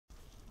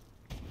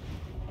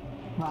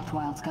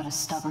Rothwild's got a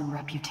stubborn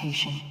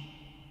reputation.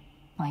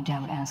 I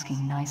doubt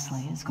asking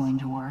nicely is going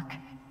to work.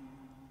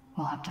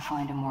 We'll have to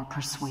find a more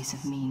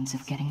persuasive means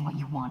of getting what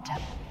you want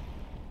out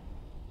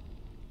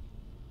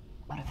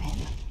of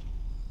him.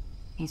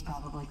 He's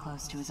probably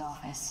close to his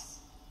office.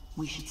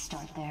 We should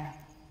start there.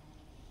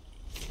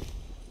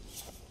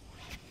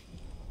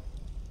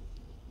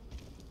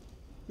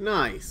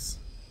 Nice.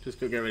 Just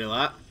go get rid of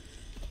that.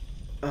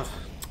 Ugh.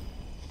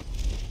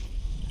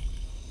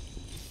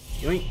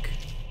 Yoink.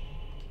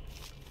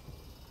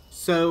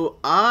 So,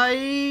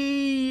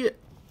 I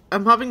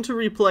am having to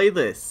replay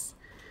this.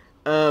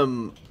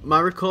 My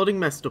recording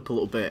messed up a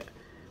little bit,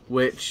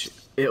 which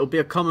it'll be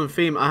a common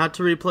theme. I had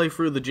to replay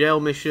through the jail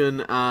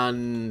mission,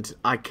 and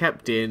I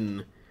kept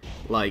in,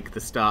 like,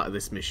 the start of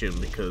this mission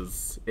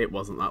because it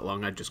wasn't that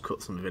long. I just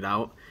cut some of it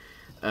out.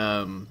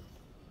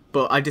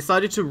 But I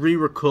decided to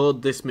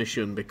re-record this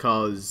mission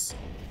because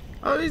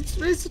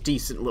it's a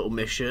decent little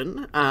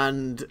mission,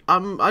 and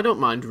I don't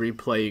mind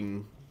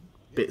replaying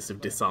bits of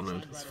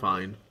Dishonored. It's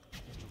fine.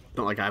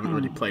 Not like I haven't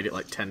already played it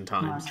like 10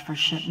 times. Marked for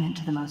shipment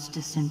to the most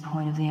distant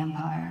point of the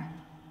Empire.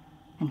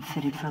 And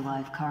fitted for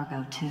live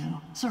cargo, too.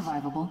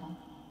 Survivable,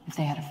 if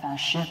they had a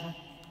fast ship.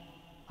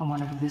 I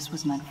wonder who this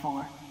was meant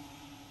for.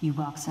 You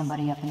lock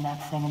somebody up in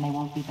that thing and they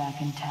won't be back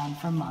in town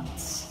for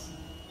months.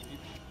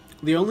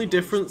 The only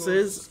difference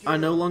is I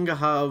no longer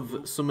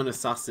have Summon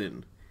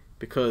Assassin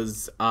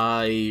because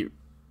I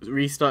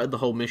restarted the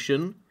whole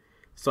mission.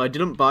 So I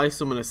didn't buy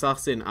Summon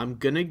Assassin. I'm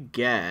gonna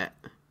get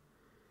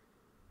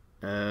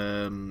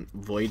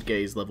Void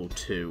Gaze level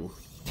 2.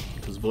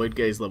 Because Void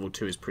Gaze level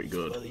 2 is pretty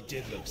good. Well, he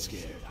did look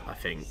scared. I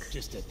think.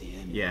 Just at the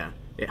end. Yeah.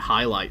 It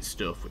highlights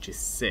stuff, which is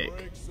sick.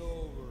 Break's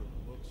over,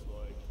 looks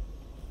like.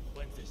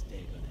 When's this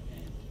day gonna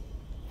end?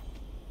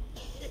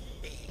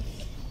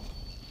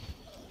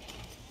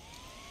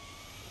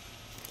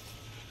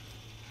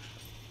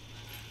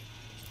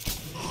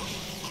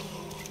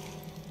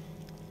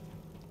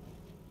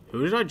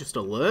 Who did I just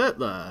alert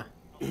there?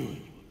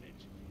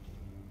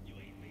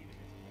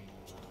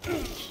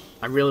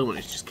 I really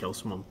wanted to just kill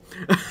someone.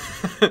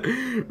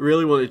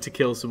 Really wanted to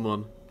kill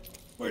someone.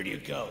 Where do you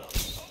go?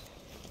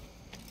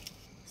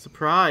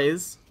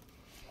 Surprise.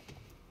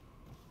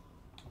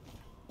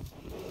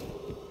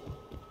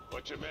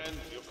 What you men?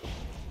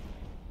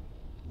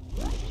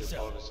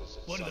 So,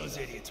 what do those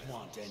idiots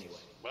want anyway?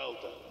 Well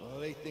done. Well,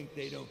 they think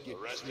they don't get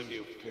The rest of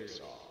you treated piss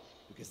fairly, off.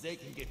 because they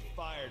can get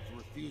fired for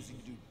refusing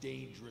to do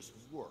dangerous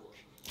work.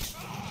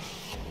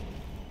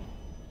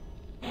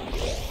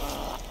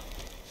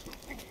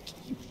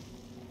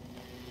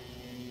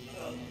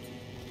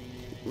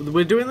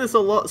 We're doing this a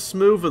lot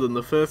smoother than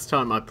the first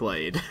time I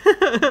played.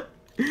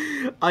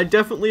 I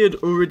definitely had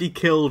already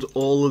killed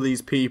all of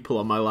these people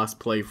on my last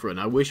playthrough, and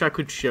I wish I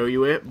could show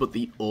you it, but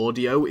the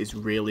audio is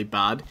really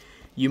bad.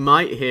 You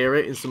might hear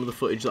it in some of the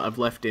footage that I've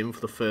left in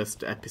for the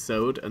first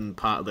episode and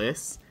part of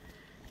this.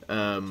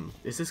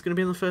 Is this going to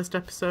be in the first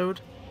episode?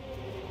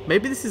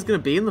 Maybe this is going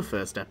to be in the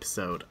first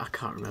episode. I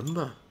can't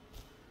remember.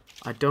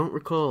 I don't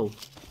recall.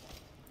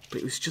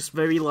 But it was just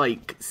very,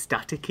 like,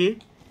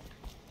 staticky.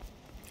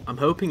 I'm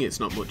hoping it's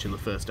not much in the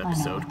first I know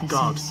episode. what this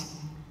God. is.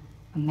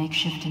 A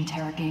makeshift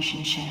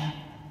interrogation chair.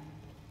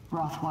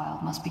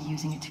 Rothwild must be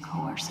using it to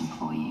coerce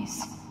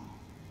employees.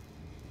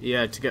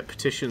 Yeah, to get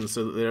petitions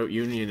so that they don't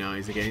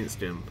unionize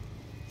against him.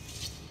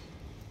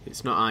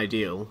 It's not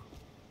ideal.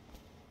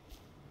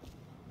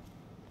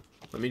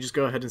 Let me just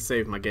go ahead and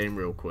save my game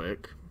real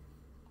quick.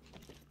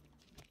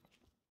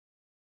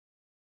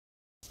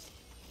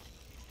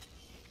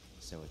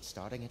 So it's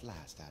starting at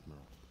last,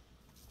 Admiral.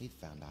 We've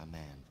found our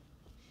man.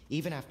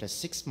 Even after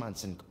 6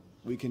 months in...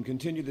 We can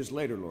continue this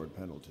later, Lord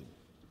Pendleton.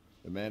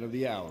 The man of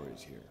the hour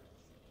is here.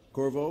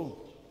 Corvo,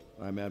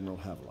 I'm Admiral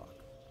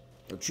Havelock.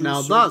 A true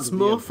Now servant that's of the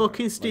more Empire,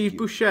 fucking Steve like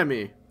you.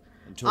 Buscemi.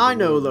 Until I the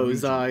know Lord those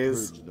Regent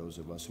eyes. purged those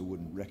of us who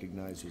wouldn't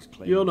recognize his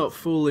claim. You're not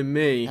fooling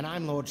me. And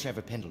I'm Lord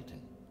Trevor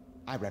Pendleton.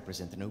 I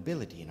represent the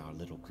nobility in our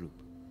little group.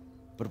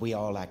 But we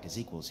all act as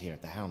equals here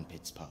at the Hound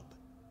Pits Pub.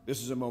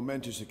 This is a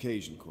momentous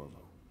occasion,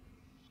 Corvo.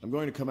 I'm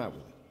going to come out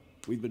with it.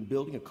 We've been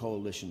building a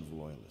coalition of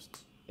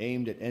loyalists,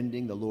 aimed at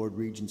ending the Lord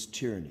Regent's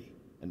tyranny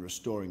and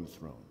restoring the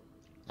throne.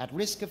 At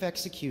risk of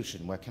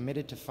execution, we're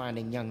committed to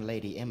finding young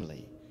Lady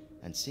Emily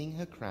and seeing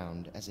her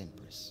crowned as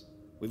Empress.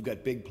 We've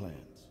got big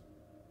plans,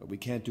 but we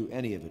can't do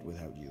any of it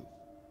without you.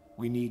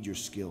 We need your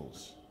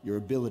skills, your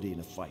ability in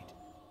a fight,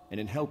 and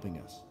in helping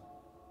us,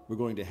 we're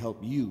going to help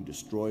you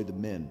destroy the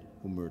men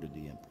who murdered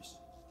the Empress.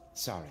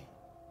 Sorry,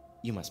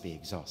 you must be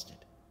exhausted.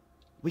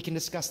 We can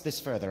discuss this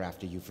further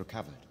after you've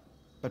recovered.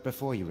 But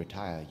before you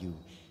retire, you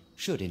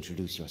should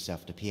introduce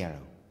yourself to Piero.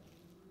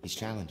 He's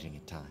challenging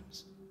at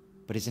times,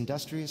 but his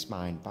industrious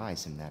mind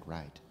buys him that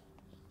right.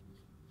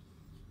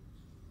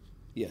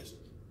 Yes,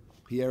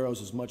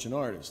 Piero's as much an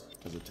artist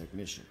as a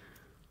technician.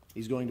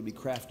 He's going to be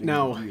crafting...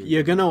 Now, gear.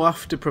 you're going to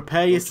have to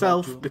prepare Go talk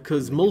yourself to him,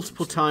 because and we'll get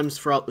multiple some times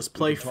throughout this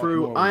We can talk playthrough,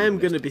 more I when am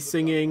we going to be investigate.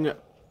 singing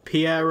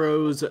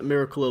Piero's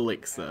Miracle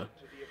Elixir.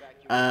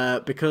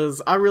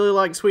 Because I really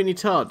like Sweeney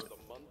Todd,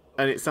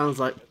 and it sounds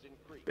like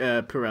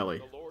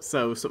Pirelli.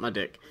 So, suck my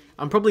dick.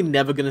 I'm probably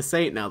never going to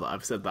say it now that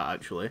I've said that,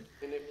 actually.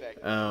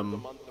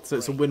 So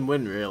it's a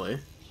win-win, really.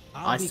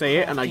 I say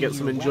it and I get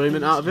some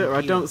enjoyment out of it, or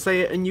I don't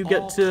say it and you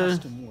get to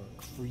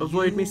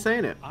avoid me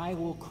saying it. I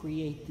will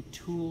create the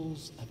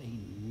tools of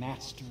a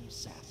master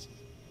assassin.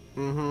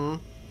 Mm-hmm.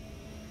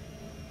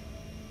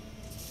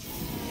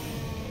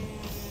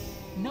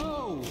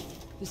 No!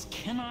 This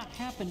cannot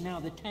happen now.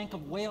 The tank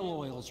of whale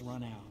oil's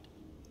run out.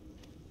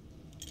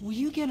 Will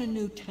you get a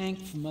new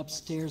tank from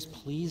upstairs,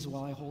 please,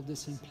 while I hold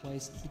this in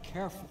place? Be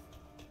careful.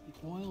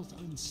 The oil's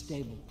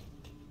unstable.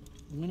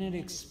 When it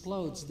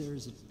explodes,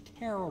 there's a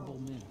terrible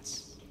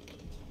mess.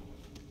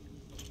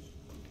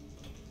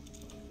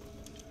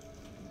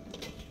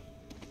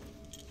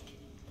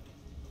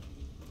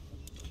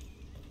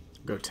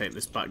 Go take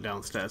this back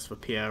downstairs for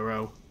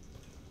Piero.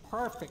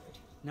 Perfect.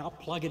 Now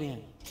plug it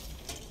in.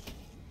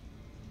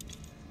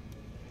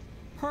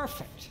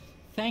 Perfect.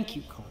 Thank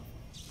you, Corvo.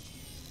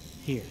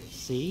 Here,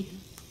 see?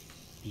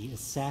 The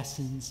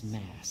assassin's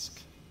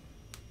mask.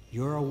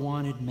 You're a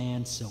wanted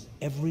man, so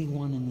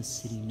everyone in the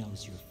city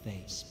knows your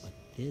face, but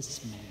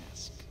this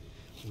mask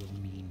will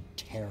mean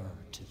terror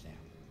to them.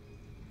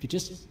 If you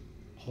just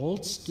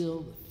hold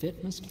still, the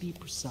fit must be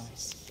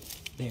precise.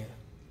 There.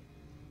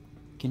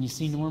 Can you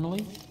see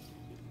normally?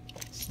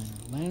 Center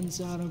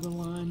lens out of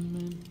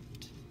alignment.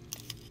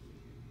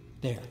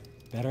 There.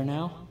 Better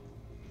now?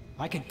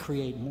 I could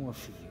create more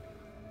for you.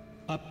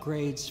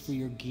 Upgrades for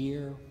your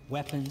gear,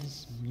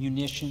 weapons,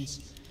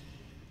 munitions.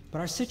 But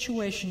our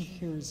situation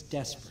here is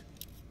desperate.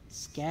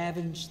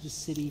 Scavenge the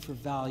city for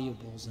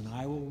valuables and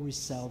I will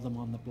resell them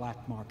on the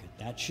black market.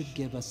 That should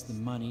give us the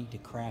money to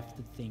craft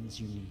the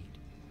things you need.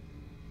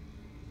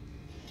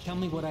 Tell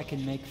me what I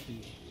can make for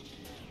you.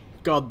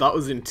 God, that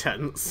was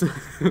intense.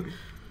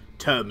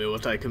 Tell me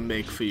what I can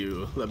make for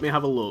you. Let me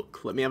have a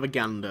look. Let me have a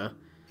gander.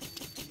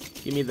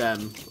 Give me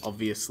them,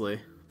 obviously.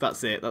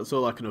 That's it. That's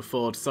all I can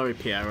afford. Sorry,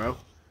 Piero.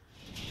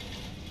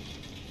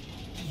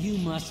 You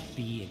must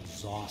be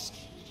exhausted.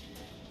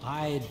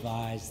 I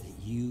advise that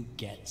you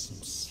get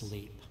some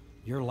sleep.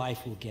 Your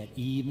life will get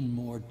even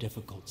more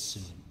difficult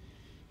soon.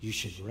 You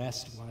should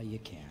rest while you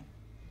can.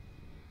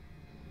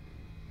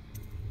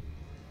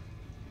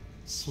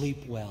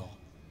 Sleep well.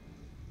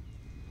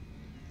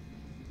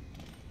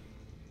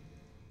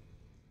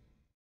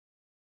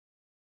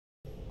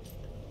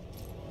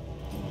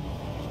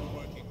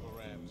 Working for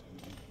Ramsey.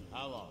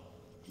 How long?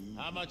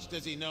 How much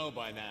does he know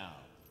by now?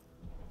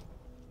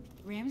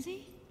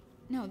 Ramsey?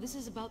 No, this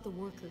is about the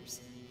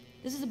workers.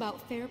 This is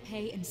about fair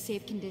pay and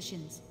safe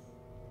conditions.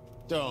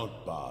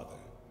 Don't bother.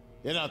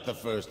 You're not the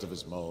first of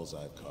his moles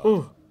I've caught.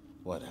 Oh.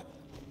 What happened?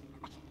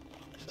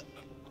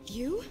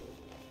 You?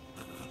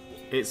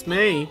 It's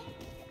me.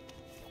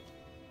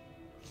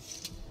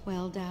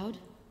 Well, Daud,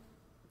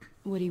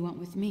 what do you want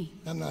with me?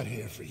 I'm not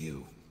here for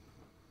you.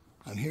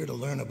 I'm here to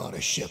learn about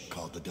a ship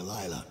called the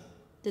Delilah.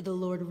 Did the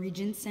Lord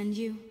Regent send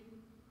you?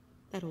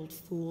 That old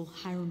fool,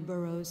 Hiram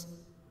Burrows.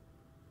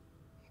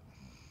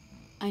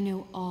 I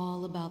know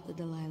all about the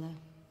Delilah.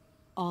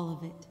 All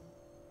of it.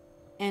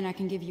 And I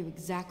can give you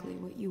exactly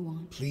what you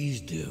want.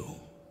 Please do.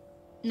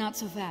 Not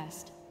so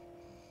fast.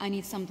 I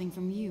need something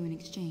from you in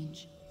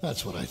exchange.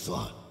 That's what I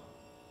thought.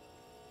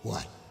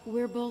 What?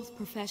 We're both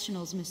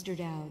professionals, Mr.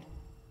 Daud.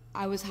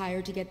 I was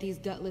hired to get these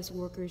gutless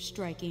workers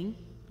striking,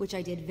 which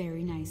I did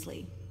very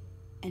nicely.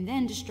 And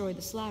then destroy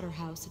the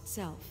slaughterhouse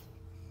itself.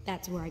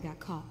 That's where I got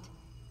caught.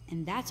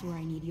 And that's where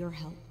I need your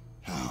help.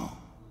 How?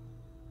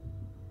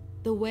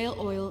 The whale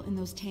oil in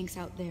those tanks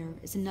out there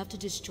is enough to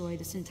destroy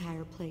this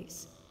entire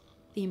place.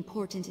 The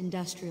important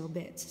industrial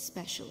bits,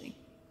 especially.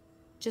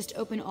 Just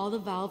open all the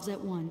valves at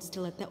once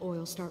to let the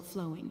oil start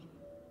flowing.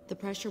 The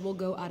pressure will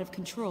go out of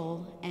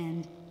control,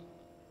 and...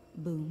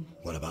 boom.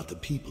 What about the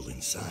people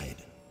inside?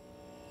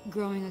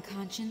 Growing a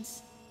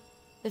conscience?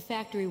 The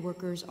factory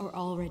workers are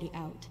already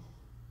out.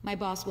 My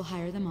boss will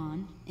hire them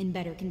on, in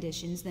better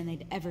conditions than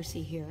they'd ever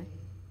see here.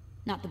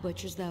 Not the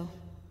butchers, though.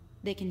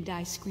 They can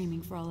die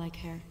screaming for all I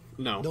care.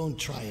 No. Don't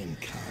try and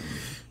con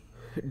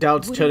me.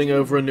 Daud's turning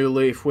over a new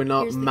leaf. We're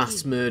not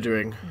mass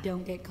murdering.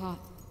 Don't get caught.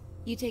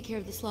 You take care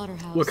of the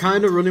slaughterhouse. We're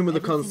kind of running with the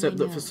concept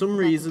that for some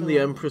reason the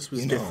Empress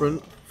was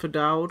different for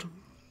Daud.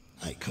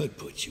 I could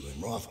put you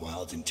in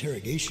Rothwild's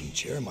interrogation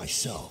chair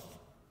myself.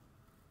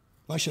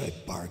 Why should I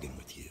bargain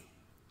with you?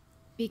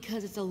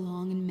 Because it's a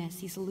long and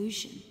messy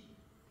solution.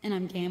 And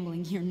I'm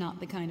gambling you're not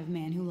the kind of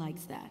man who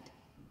likes that.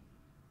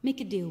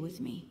 Make a deal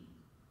with me,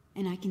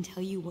 and I can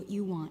tell you what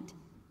you want,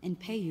 and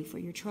pay you for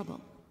your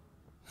trouble.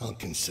 I'll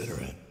consider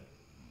it.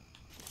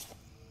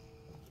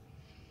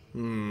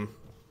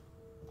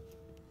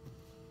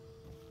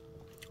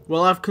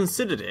 Well, I've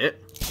considered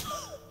it.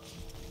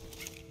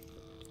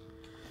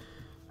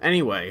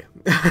 Anyway.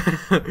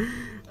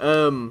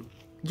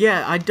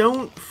 Yeah, I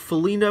don't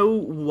fully know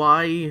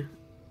why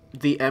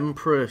the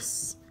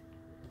Empress,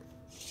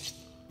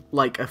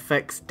 like,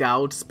 affects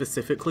Daud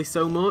specifically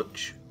so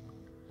much.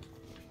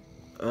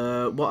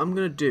 What I'm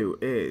gonna do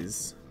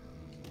is...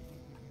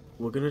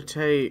 we're gonna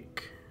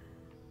take...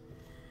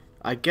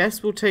 I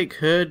guess we'll take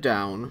her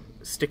down,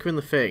 stick her in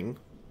the thing,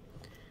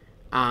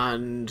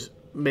 and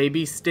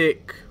maybe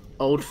stick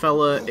old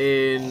fella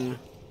in...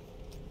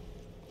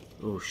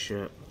 Oh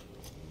shit.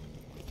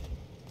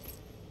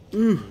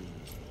 Ooh.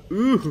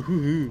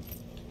 Ooh.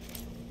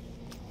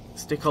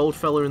 Stick old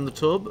fella in the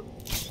tub.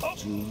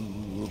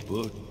 2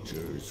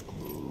 butchers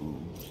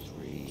grew,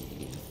 3,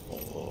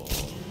 4.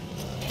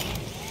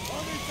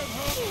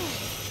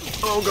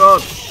 Oh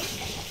god.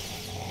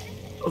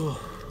 Oh.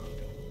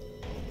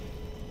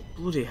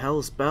 Bloody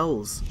hell,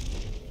 spells.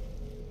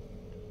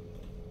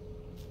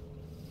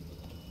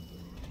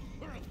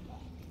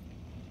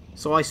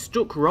 So I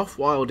stuck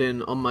Rothwild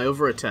in on my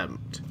other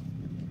attempt.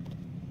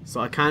 So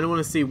I kind of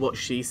want to see what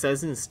she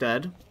says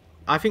instead.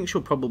 I think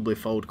she'll probably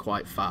fold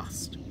quite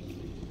fast.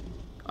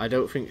 I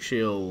don't think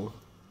she'll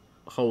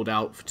hold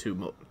out for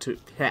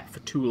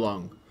too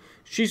long.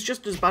 She's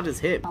just as bad as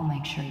him. I'll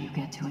make sure you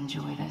get to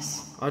enjoy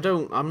this.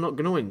 I'm not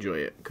going to enjoy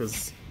it,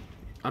 because,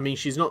 I mean,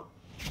 she's not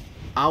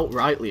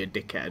outrightly a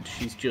dickhead.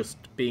 She's just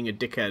being a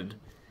dickhead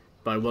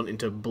by wanting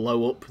to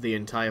blow up the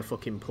entire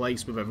fucking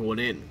place with everyone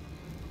in.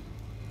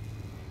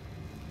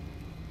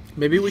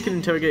 Maybe we can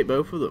interrogate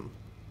both of them.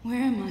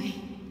 Where am I?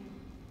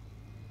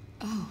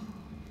 Oh.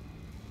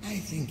 I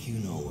think you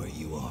know where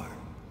you are.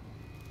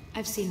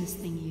 I've seen this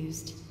thing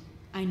used.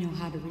 I know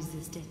how to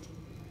resist it.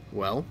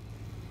 Well,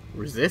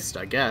 resist,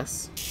 I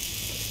guess.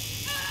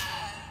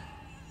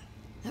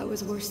 That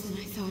was worse than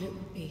I thought it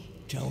would be.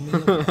 Tell me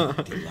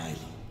about Delilah.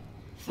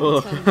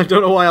 Oh, I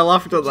don't know why I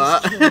laughed at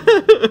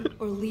that.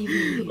 Or leave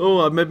me.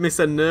 Oh, it made me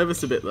sound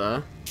nervous a bit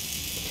there.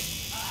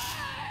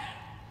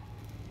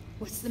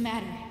 What's the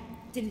matter?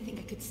 Didn't think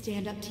I could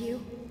stand up to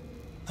you?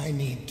 I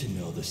need to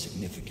know the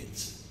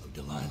significance of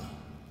Delilah.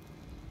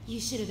 You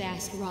should have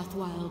asked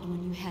Rothwild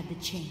when you had the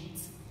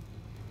chance.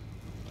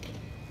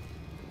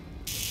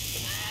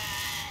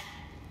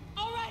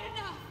 All right,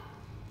 enough!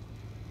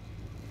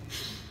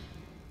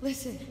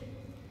 Listen,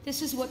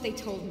 this is what they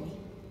told me.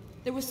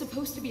 There was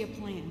supposed to be a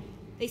plan.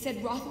 They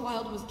said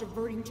Rothwild was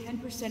diverting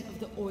 10% of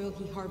the oil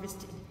he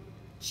harvested,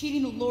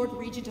 cheating the Lord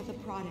Regent of the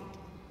product.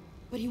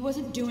 But he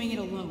wasn't doing it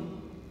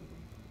alone.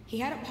 He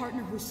had a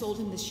partner who sold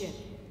him the ship,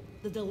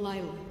 the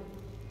Delilah.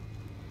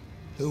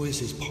 Who is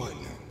his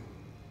partner?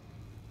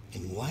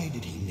 And why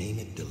did he name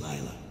it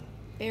Delilah?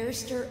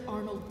 Barrister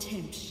Arnold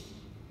Timsh.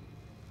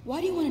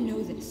 Why do you want to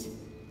know this?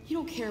 You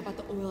don't care about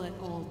the oil at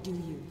all, do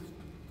you?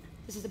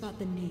 This is about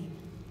the name.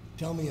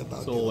 Tell me about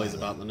It's always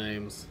Delilah. about the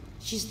names.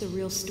 She's the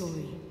real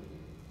story.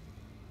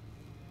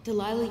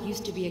 Delilah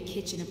used to be a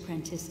kitchen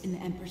apprentice in the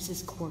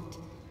Empress's court.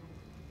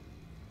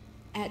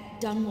 At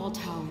Dunwall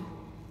Tower.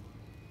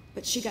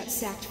 But she got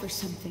sacked for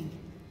something.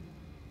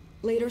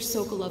 Later,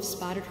 Sokolov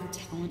spotted her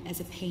talent as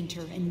a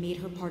painter and made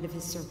her part of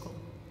his circle.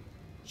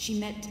 She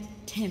met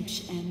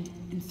Timsh and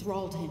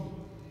enthralled him.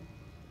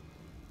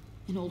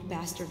 An old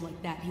bastard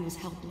like that, he was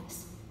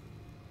helpless.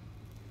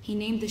 He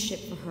named the ship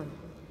for her.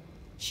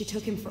 She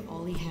took him for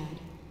all he had.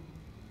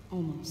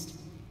 Almost.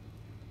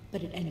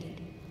 But it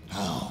ended.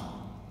 How?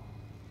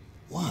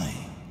 Why?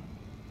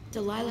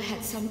 Delilah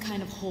had some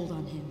kind of hold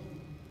on him.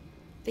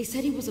 They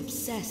said he was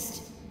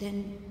obsessed,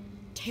 then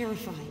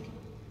terrified.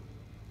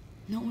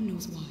 No one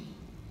knows why.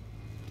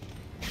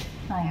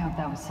 I hope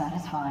that was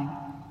satisfying.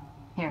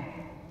 Here,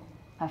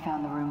 I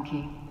found the room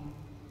key.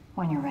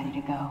 When you're ready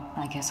to go,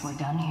 I guess we're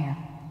done here.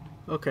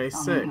 Okay, I'll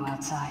sick. meet you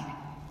outside.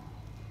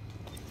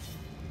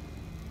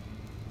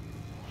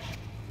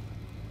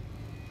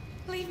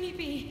 Leave me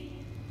be.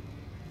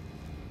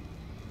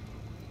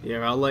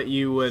 Yeah, I'll let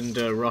you and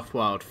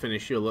Rothwild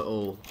finish your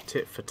little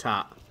tit for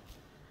tat.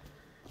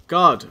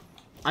 God,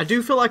 I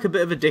do feel like a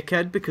bit of a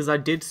dickhead because I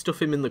did stuff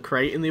him in the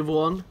crate in the other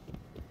one.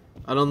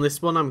 And on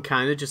this one, I'm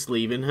kind of just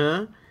leaving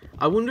her.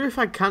 I wonder if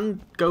I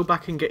can go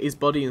back and get his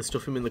body and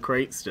stuff him in the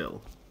crate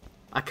still.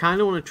 I kind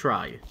of want to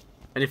try.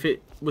 And if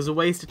it was a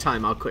waste of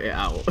time, I'll cut it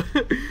out.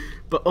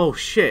 But, oh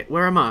shit,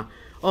 where am I?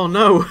 Oh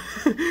no!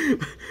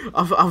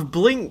 I've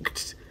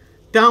blinked!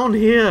 Down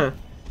here!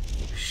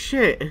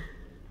 Shit!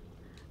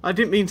 I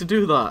didn't mean to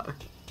do that.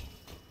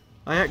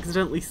 I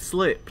accidentally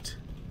slipped.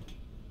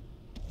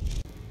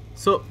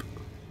 Sup?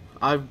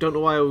 I don't know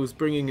why I was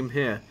bringing him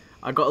here.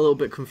 I got a little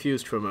bit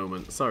confused for a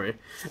moment, sorry.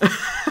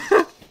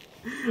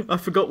 I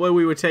forgot where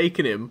we were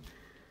taking him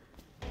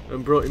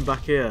and brought him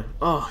back here.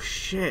 Oh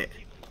shit,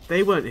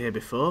 they weren't here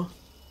before.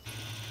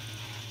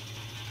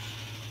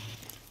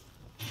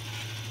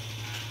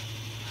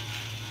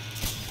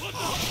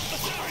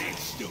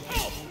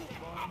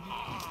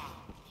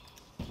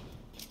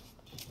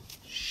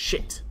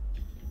 Shit.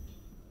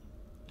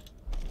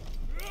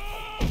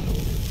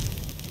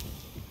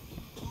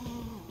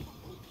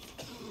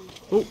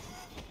 Oh,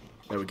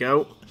 there we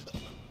go.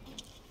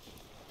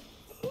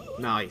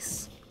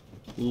 Nice.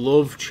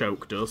 Love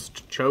choke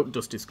dust. Choke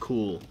dust is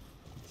cool.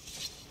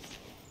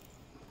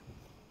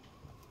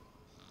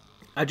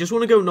 I just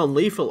want to go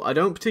non-lethal. I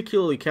don't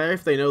particularly care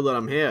if they know that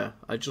I'm here.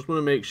 I just want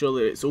to make sure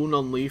that it's all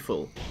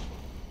non-lethal.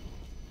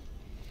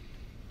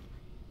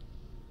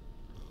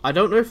 I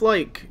don't know if,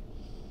 like,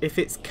 if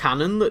it's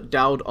canon that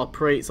Daud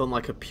operates on,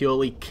 like, a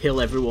purely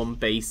kill everyone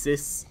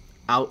basis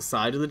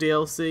outside of the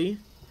DLC.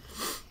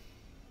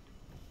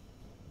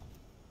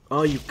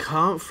 Oh, you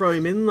can't throw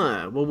him in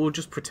there. Well, we'll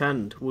just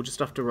pretend. We'll just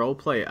have to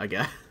roleplay it, I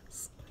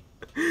guess.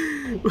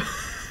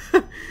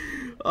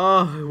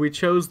 Oh, we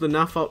chose the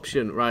naff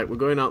option. Right, we're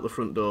going out the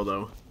front door,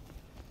 though.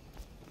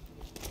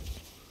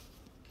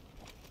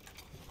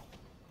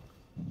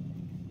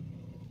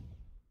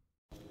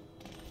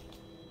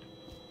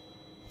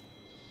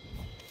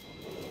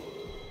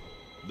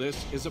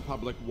 This is a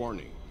public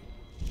warning.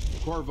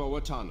 Corvo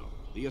Atano,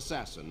 the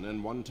assassin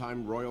and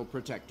one-time royal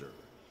protector,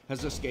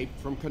 has escaped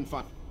from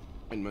confinement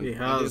He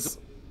and is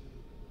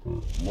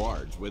has.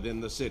 large within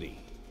the city.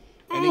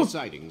 Any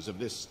sightings of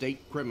this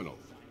state criminal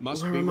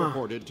must Where be am I?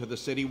 reported to the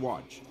City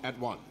Watch at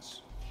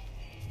once.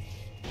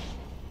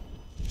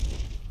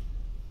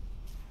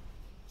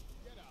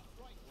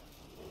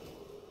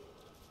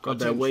 God,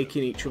 they're Attention.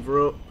 waking each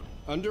other up.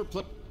 Under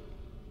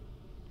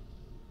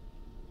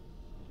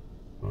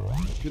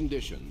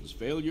conditions,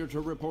 failure to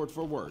report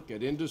for work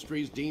at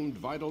industries deemed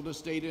vital to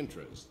state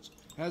interests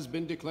has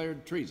been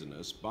declared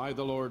treasonous by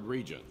the Lord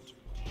Regent.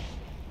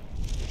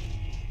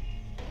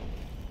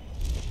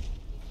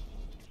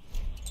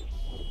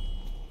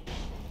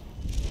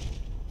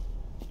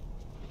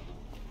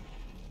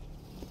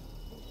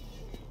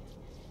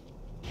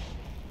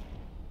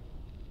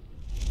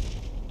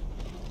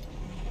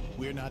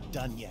 We're not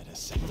done yet,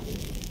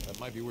 That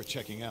might be worth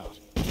checking out.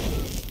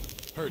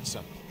 Heard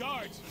something.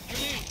 Guards,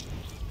 come in!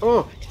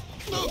 Oh!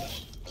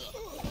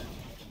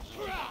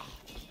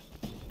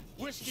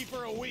 Whiskey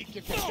for a week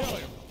if you kill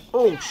him.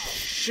 Oh,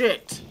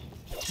 shit!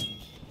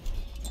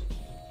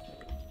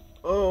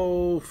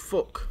 Oh,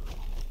 fuck.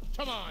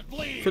 Come on,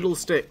 bleed!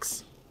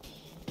 Fiddlesticks.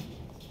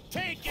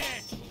 Take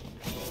it!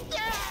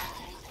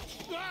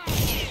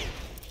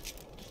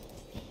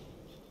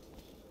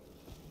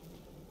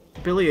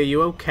 Billy, are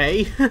you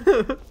okay?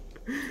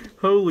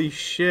 Holy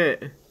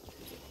shit.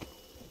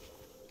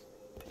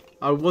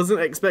 I wasn't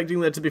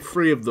expecting there to be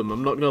 3 of them,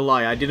 I'm not gonna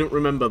lie, I didn't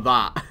remember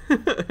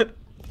that.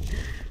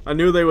 I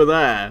knew they were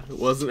there,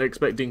 wasn't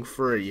expecting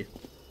 3.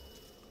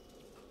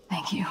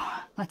 Thank you.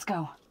 Let's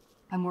go.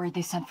 I'm worried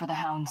they sent for the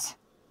hounds.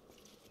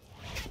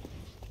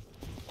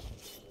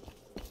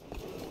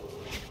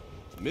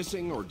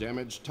 Missing or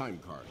damaged time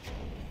card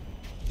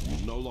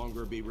will no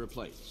longer be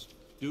replaced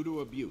due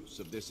to abuse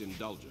of this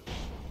indulgence.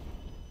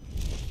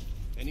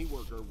 Any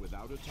worker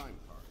without a time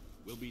card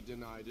will be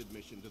denied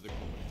admission to the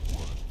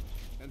court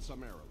and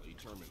summarily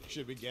terminated.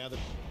 Should we gather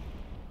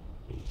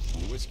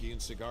whiskey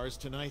and cigars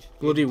tonight?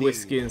 Bloody Indeed.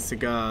 whiskey and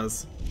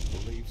cigars.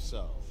 Believe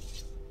so.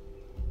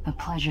 A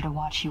pleasure to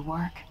watch you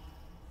work.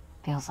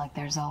 Feels like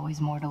there's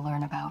always more to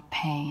learn about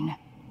pain.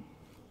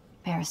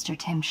 Barrister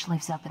Timsh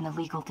lives up in the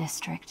legal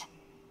district.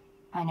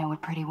 I know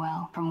it pretty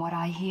well. From what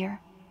I hear,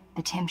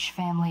 the Timsh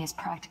family is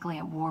practically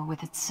at war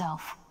with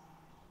itself.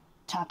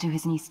 Talk to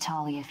his niece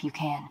Talia if you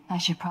can. I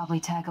should probably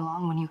tag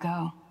along when you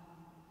go.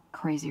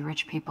 Crazy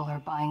rich people are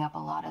buying up a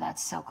lot of that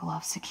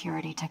Sokolov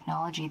security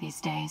technology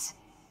these days.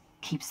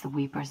 Keeps the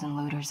weepers and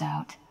looters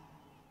out.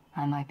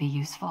 I might be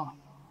useful.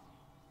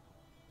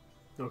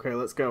 Okay,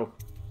 let's go.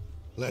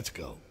 Let's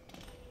go.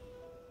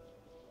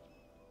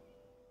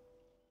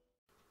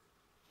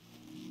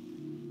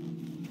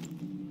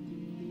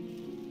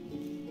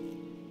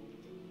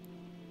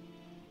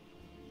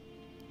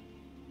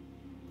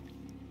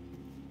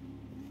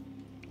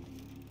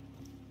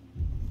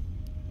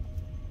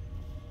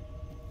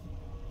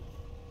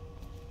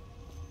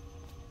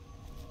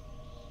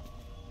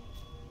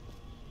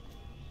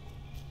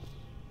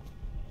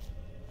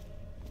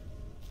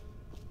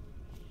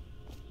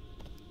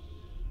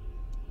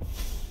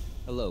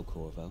 Hello,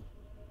 Corvo.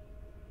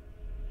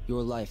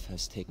 Your life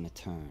has taken a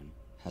turn,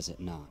 has it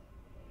not?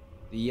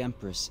 The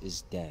Empress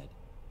is dead.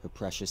 Her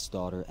precious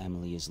daughter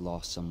Emily is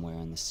lost somewhere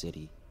in the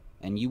city,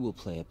 and you will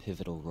play a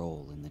pivotal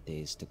role in the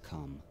days to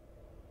come.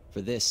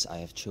 For this, I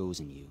have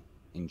chosen you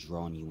and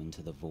drawn you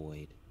into the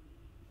void.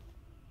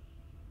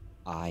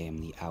 I am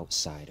the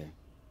outsider,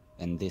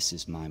 and this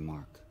is my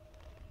mark.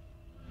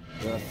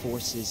 There are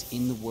forces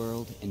in the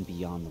world and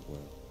beyond the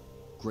world,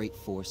 great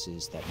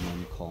forces that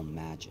men call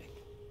magic.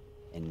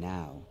 And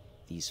now,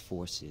 these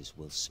forces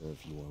will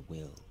serve your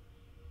will.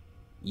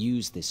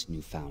 Use this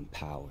newfound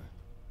power,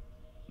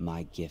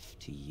 my gift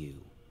to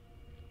you.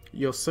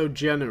 You're so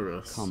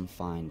generous. Come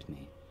find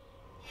me.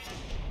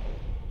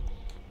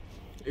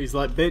 He's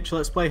like, bitch,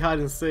 let's play hide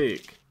and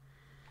seek.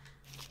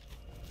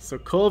 So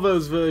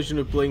Corvo's version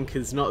of Blink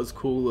is not as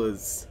cool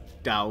as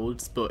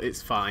Daud's, but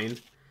it's fine.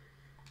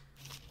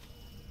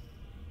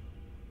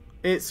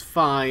 It's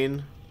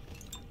fine.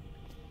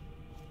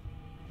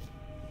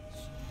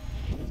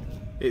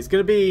 It's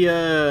going to be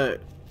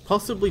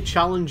possibly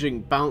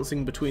challenging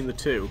bouncing between the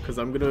two, because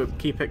I'm going to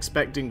keep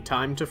expecting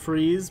time to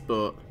freeze,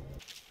 but...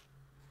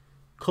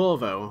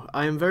 Corvo,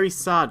 I am very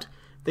sad.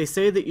 They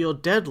say that you're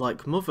dead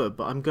like Mother,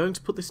 but I'm going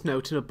to put this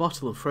note in a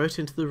bottle and throw it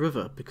into the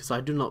river, because I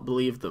do not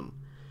believe them.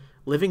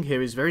 Living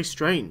here is very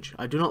strange.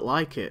 I do not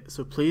like it,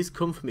 so please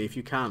come for me if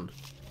you can.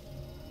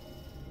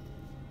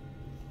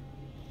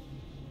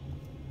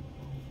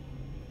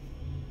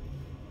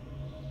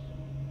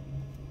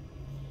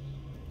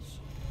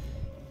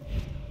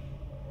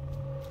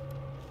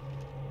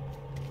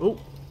 Oh.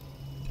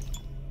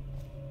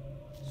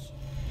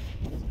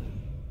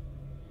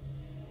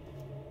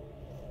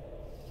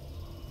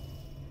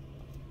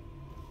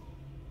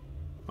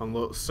 And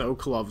look,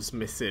 Sokolov's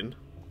missing.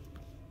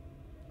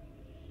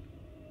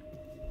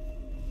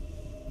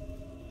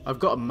 I've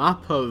got a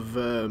map of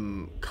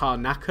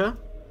Karnaca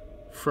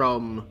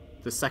from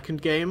the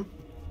second game,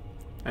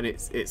 and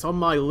it's on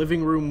my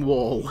living room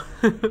wall.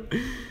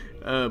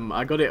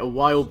 I got it a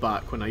while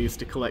back when I used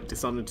to collect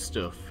Dishonored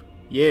stuff.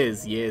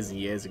 Years and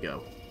years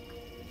ago.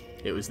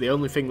 It was the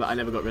only thing that I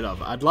never got rid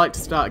of. I'd like to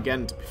start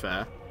again, to be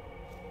fair.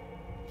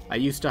 I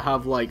used to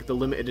have, like, the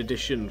limited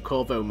edition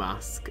Corvo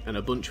mask and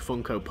a bunch of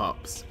Funko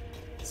Pops.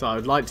 So I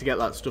would like to get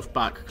that stuff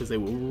back because they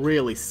were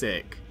really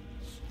sick.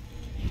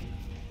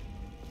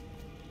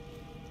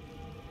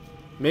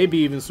 Maybe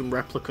even some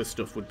replica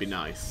stuff would be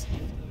nice.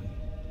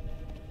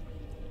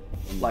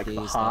 Like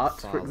the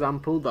heart, for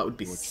example, that would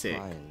be sick.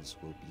 Trials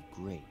will be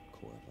great,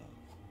 Corvo.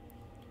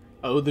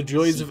 Oh, the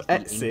joys Seek of the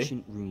Etsy.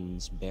 ancient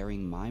runes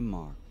bearing my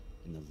mark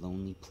in the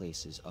lonely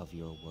places of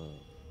your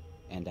world,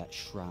 and at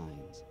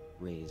shrines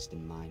raised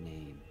in my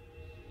name.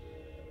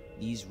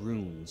 These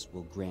runes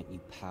will grant you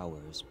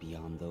powers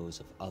beyond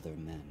those of other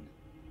men.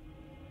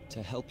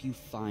 To help you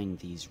find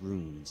these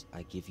runes,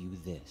 I give you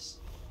this,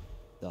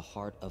 the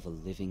heart of a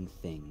living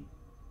thing,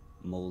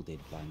 molded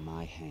by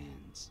my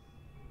hands.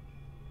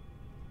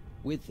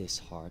 With this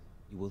heart,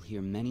 you will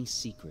hear many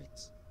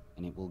secrets,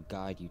 and it will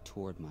guide you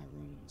toward my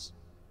runes,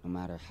 no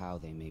matter how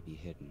they may be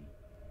hidden.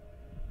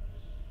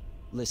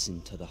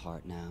 Listen to the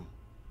heart now,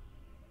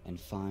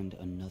 and find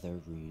another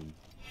rune.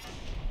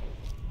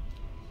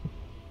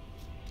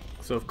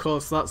 So of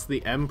course that's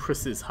the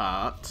Empress's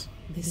heart.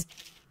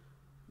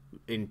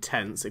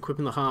 Intense.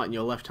 Equipping the heart in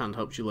your left hand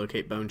helps you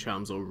locate bone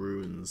charms or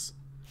runes.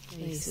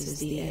 This is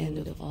the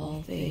end of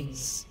all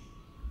things,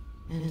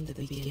 and the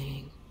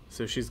beginning.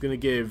 So she's going to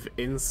give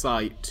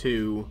insight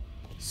to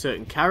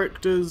certain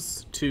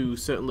characters, to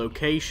certain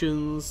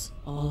locations.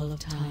 All of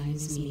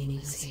time's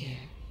meaningless here.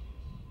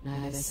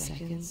 Neither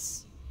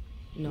seconds,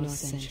 nor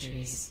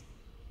centuries.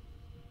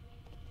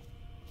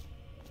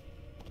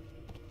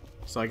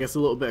 So I guess a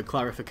little bit of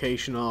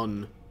clarification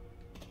on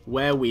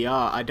where we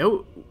are.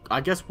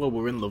 I guess, well,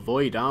 we're in the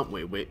Void, aren't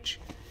we? Which,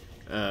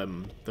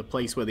 the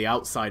place where the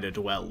Outsider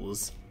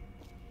dwells.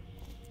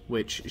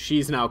 Which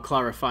she's now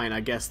clarifying, I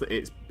guess, that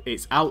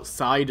it's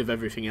outside of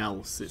everything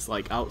else. It's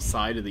like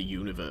outside of the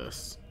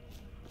universe.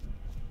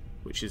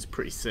 Which is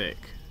pretty sick.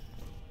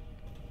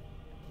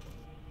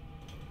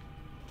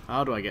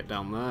 How do I get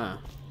down there?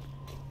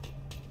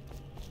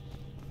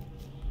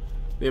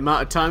 The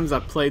amount of times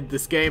I played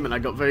this game and I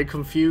got very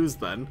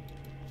confused then.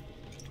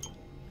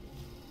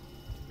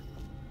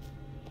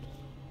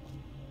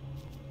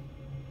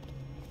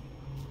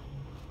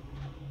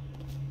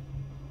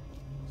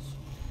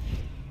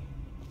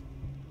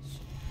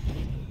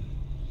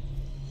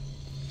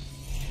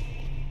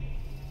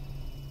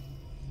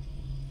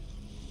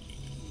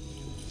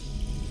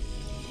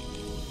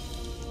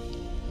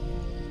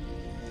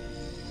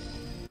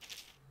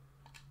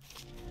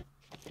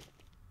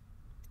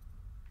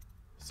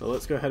 So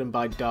let's go ahead and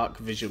buy Dark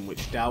Vision,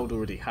 which Daud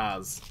already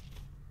has.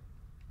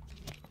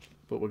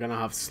 But we're going to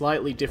have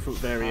slightly different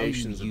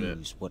variations of it. How you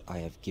use what I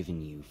have given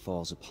you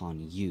falls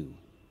upon you,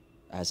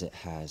 as it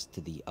has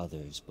to the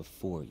others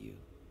before you.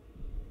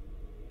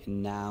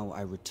 And now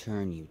I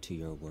return you to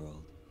your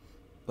world,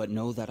 but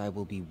know that I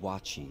will be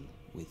watching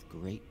with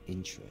great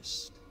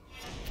interest.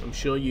 I'm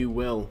sure you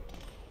will.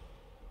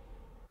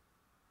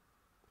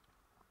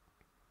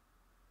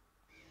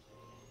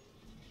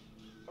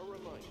 A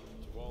reminder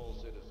to all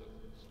citizens.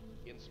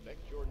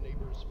 Inspect your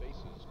neighbor's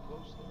faces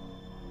closely.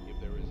 If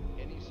there is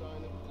any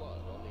sign of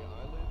blood on the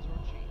eyelids or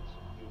cheeks,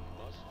 you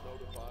must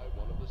notify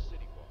one of the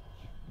city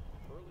watch.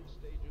 Early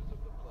stages of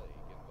the plague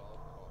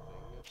involve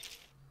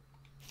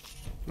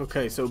coughing.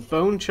 Okay, so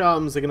bone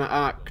charms are going to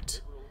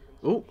act...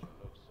 Oh,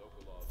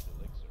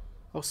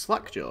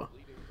 Slackjaw.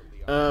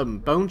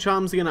 Bone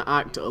charms are going to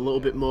act a little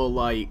bit more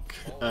like...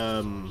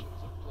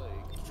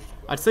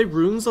 I'd say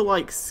runes are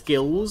like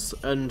skills,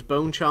 and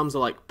bone charms are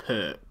like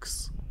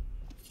perks.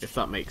 If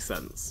that makes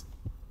sense.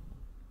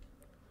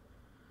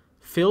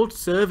 Field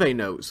survey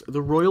notes,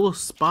 the Royal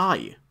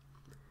Spy.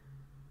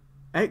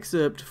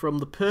 Excerpt from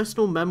the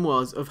personal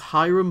memoirs of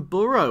Hiram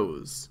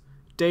Burroughs,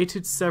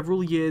 dated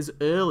several years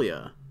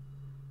earlier.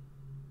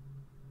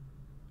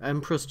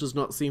 Empress does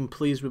not seem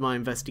pleased with my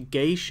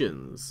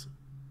investigations.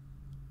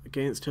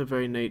 Against her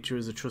very nature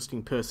as a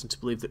trusting person to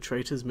believe that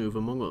traitors move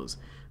among us.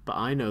 But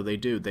I know they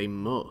do, they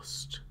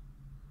must.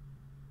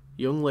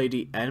 Young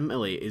Lady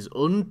Emily is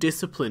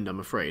undisciplined, I'm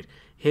afraid.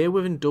 Here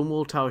within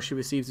Dunwall Tower she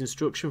receives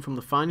instruction from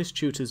the finest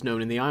tutors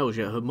known in the Isles,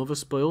 yet her mother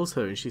spoils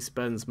her and she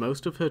spends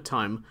most of her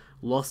time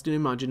lost in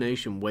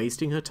imagination,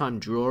 wasting her time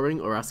drawing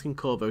or asking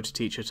Corvo to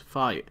teach her to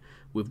fight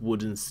with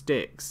wooden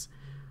sticks.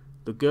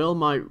 The girl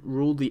might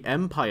rule the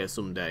Empire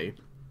someday.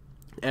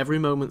 Every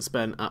moment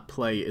spent at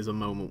play is a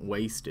moment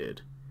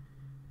wasted.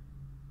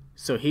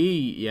 So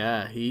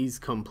he's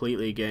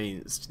completely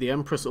against. The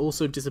Empress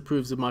also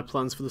disapproves of my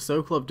plans for the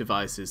Sokolov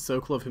devices.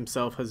 Sokolov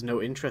himself has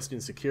no interest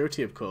in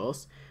security, of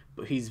course,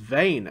 but he's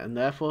vain and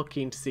therefore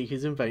keen to see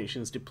his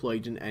inventions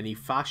deployed in any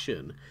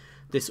fashion.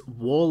 This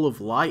wall of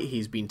light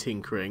he's been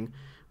tinkering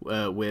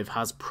with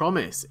has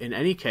promise. In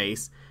any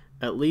case,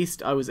 at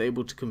least I was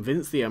able to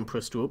convince the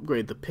Empress to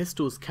upgrade the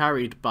pistols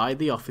carried by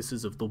the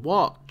officers of the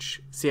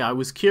Watch. See, I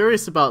was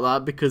curious about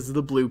that because of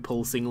the blue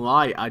pulsing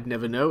light. I'd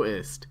never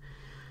noticed.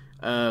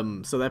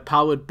 So they're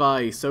powered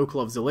by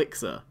Sokolov's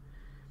elixir.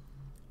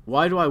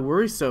 Why do I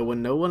worry so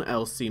when no one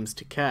else seems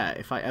to care?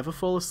 If I ever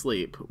fall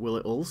asleep, will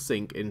it all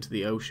sink into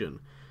the ocean?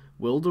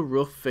 Will the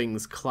rough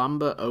things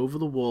clamber over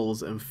the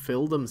walls and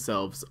fill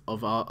themselves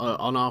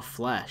on our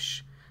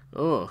flesh?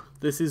 Oh,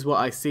 this is what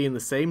I see in the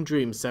same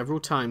dream several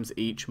times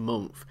each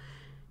month.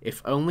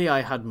 If only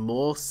I had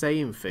more say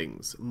in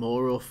things,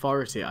 more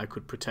authority, I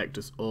could protect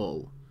us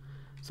all.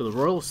 So the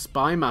Royal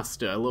Spy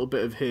Master, a little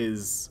bit of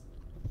his,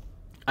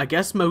 I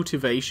guess,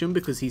 motivation,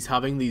 because he's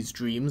having these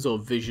dreams or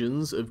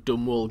visions of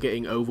Dunwall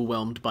getting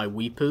overwhelmed by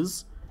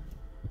Weepers.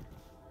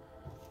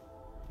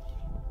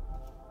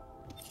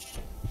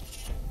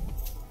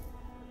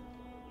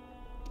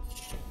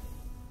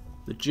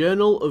 The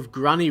Journal of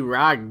Granny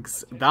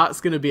Rags.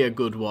 That's going to be a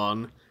good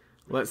one.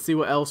 Let's see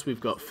what else we've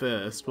got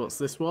first. What's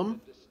this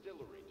one?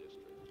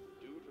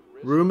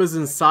 Rumours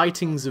and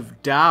sightings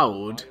of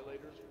Daud.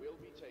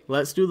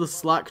 Let's do the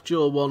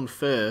Slackjaw one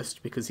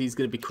first, because he's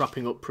going to be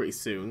cropping up pretty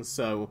soon.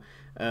 So,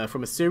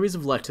 from a series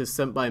of letters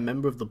sent by a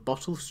member of the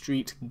Bottle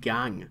Street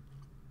Gang.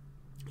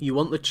 You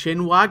want the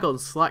chin wag on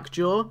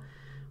Slackjaw?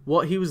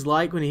 What he was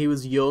like when he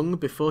was young,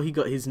 before he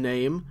got his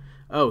name?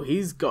 Oh,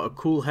 he's got a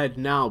cool head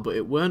now, but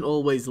it weren't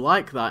always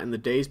like that in the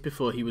days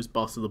before he was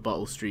boss of the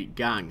Bottle Street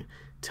Gang.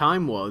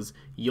 Time was,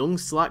 young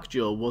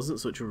Slackjaw wasn't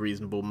such a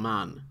reasonable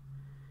man.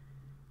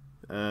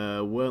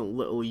 Weren't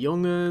little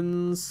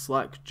young'uns.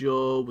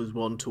 Slackjaw was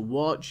one to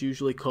watch,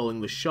 usually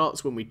calling the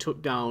shots when we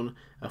took down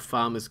a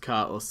farmer's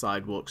cart or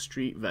sidewalk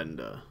street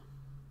vendor.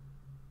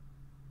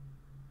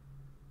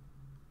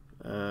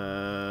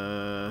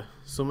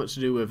 So much to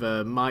do with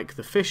Mike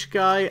the fish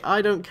guy.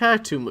 I don't care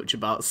too much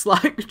about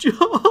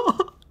Slackjaw.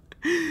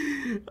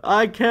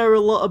 I care a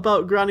lot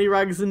about Granny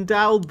Rags and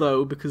Daud,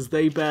 though, because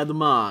they bear the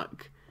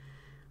mark.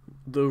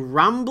 The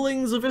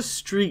ramblings of a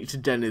street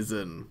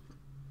denizen.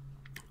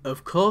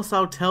 Of course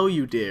I'll tell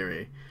you,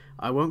 dearie.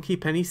 I won't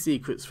keep any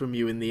secrets from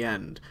you in the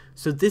end.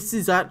 So this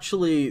is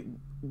actually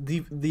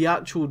the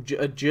actual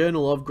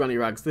journal of Granny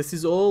Rags. This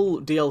is all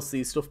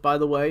DLC stuff, by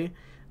the way.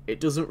 It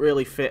doesn't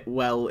really fit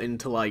well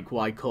into like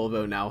why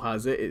Corvo now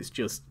has it. It's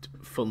just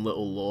fun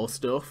little lore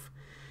stuff.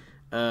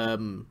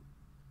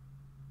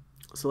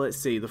 So let's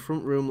see. The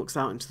front room looks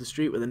out into the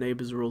street where the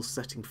neighbours are all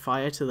setting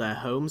fire to their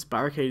homes,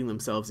 barricading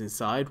themselves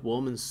inside,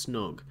 warm and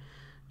snug.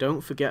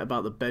 Don't forget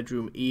about the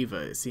bedroom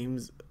either. It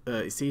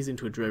sees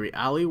into a dreary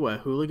alley where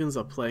hooligans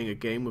are playing a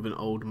game with an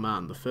old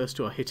man. The first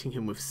two are hitting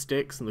him with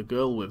sticks, and the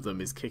girl with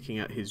them is kicking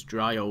at his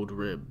dry old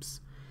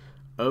ribs.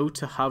 Oh,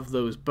 to have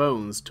those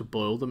bones, to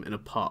boil them in a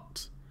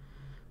pot.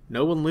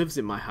 No one lives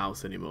in my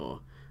house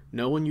anymore.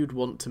 No one you'd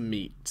want to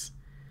meet.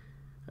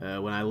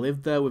 When I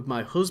lived there with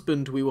my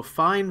husband, we were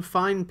fine,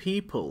 fine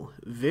people.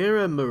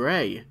 Vera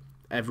Marais,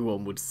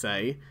 everyone would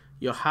say.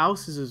 Your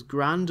house is as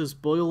grand as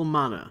Boyle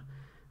Manor.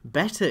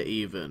 Better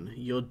even.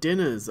 Your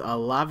dinners are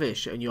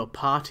lavish and your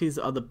parties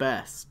are the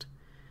best.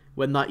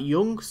 When that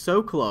young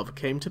Sokolov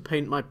came to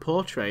paint my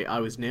portrait, I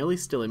was nearly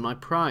still in my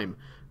prime.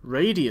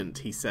 Radiant,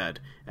 he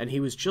said, and he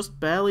was just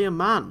barely a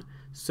man.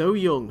 So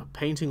young,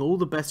 painting all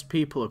the best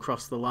people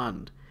across the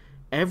land.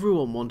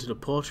 Everyone wanted a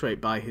portrait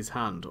by his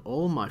hand,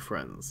 all my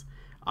friends.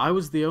 I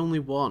was the only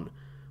one,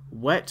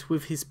 wet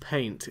with his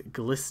paint,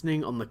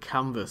 glistening on the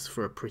canvas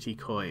for a pretty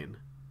coin.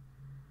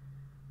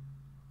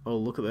 Oh,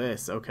 look at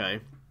this,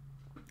 okay.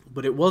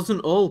 But it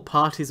wasn't all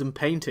parties and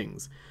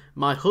paintings.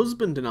 My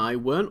husband and I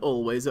weren't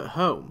always at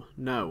home.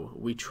 No,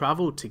 we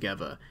travelled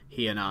together,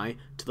 he and I,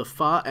 to the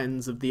far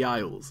ends of the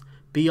Isles,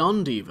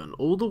 beyond even,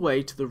 all the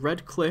way to the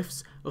red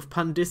cliffs of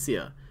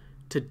Pandyssia,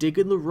 to dig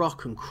in the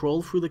rock and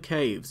crawl through the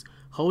caves,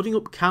 holding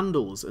up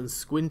candles and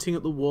squinting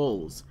at the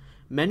walls.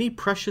 Many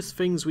precious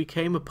things we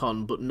came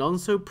upon, but none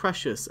so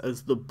precious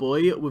as the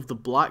boy with the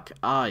black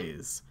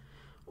eyes.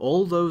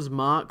 All those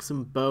marks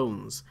and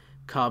bones,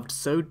 carved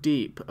so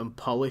deep and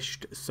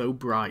polished so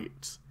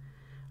bright.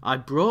 I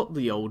brought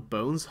the old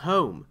bones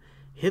home,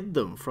 hid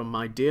them from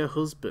my dear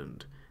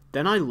husband.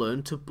 Then I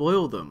learned to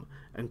boil them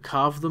and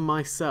carve them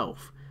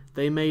myself.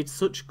 They made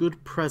such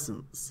good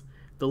presents.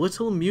 The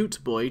little mute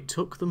boy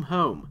took them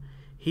home.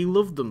 He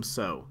loved them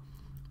so.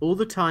 All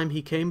the time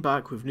he came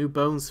back with new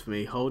bones for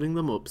me, holding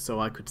them up so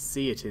I could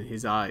see it in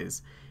his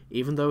eyes,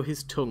 even though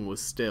his tongue was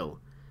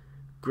still.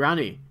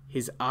 Granny,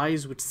 his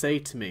eyes would say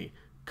to me,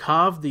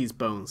 carve these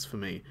bones for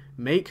me,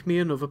 make me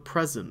another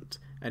present,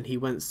 and he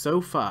went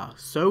so far,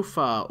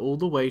 all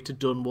the way to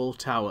Dunwall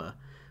Tower.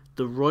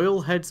 The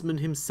royal headsman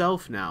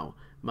himself now,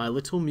 my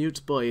little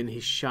mute boy and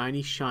his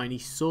shiny, shiny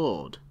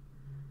sword.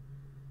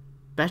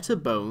 Better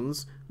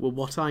bones were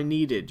what I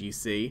needed, you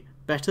see.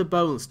 Better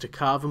bones to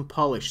carve and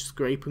polish,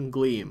 scrape and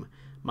gleam.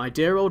 My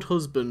dear old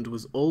husband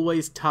was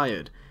always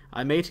tired.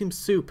 I made him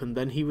soup and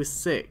then he was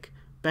sick.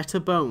 Better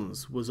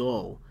bones was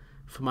all.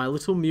 For my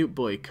little mute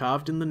boy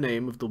carved in the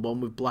name of the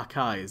one with black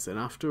eyes, and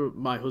after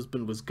my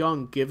husband was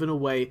gone, given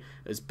away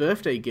as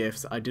birthday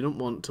gifts, I didn't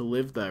want to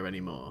live there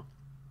anymore.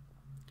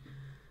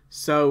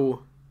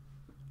 So,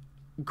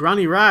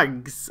 Granny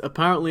Rags,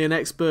 apparently an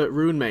expert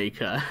rune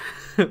maker.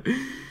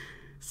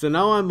 So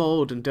now I'm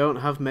old and don't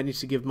have many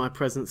to give my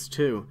presents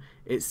to.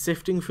 It's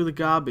sifting through the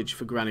garbage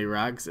for Granny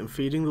Rags and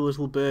feeding the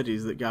little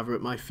birdies that gather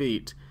at my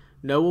feet.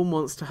 No one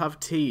wants to have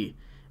tea,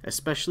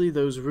 especially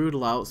those rude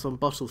louts on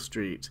Bottle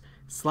Street.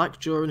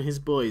 Slackjaw and his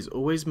boys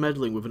always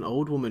meddling with an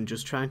old woman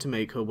just trying to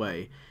make her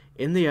way.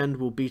 In the end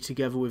we'll be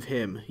together with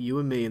him, you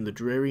and me in the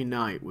dreary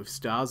night with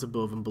stars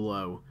above and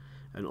below,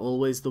 and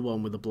always the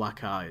one with the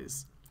black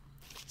eyes.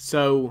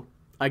 So,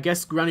 I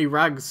guess Granny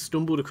Rags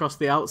stumbled across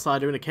the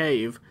outsider in a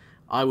cave.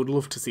 I would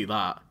love to see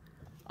that.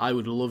 I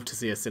would love to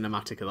see a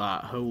cinematic of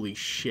that. Holy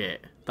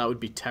shit. That would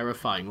be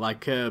terrifying.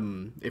 Like,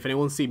 if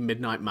anyone's seen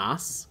Midnight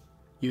Mass,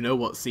 you know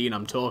what scene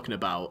I'm talking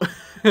about.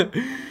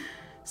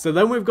 So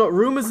then we've got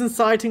rumours and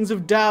sightings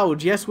of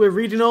Daud. Yes, we're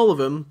reading all of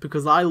them,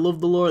 because I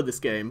love the lore of this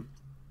game.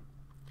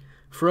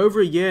 For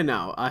over a year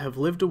now, I have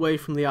lived away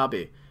from the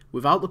Abbey,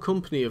 without the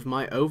company of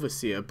my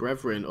overseer,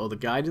 brethren, or the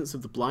guidance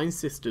of the blind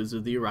sisters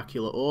of the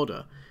oracular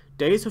order.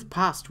 Days have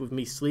passed with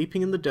me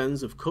sleeping in the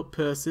dens of cut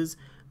purses,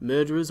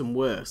 murderers and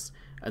worse,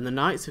 and the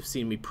nights have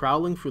seen me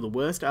prowling through the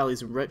worst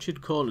alleys and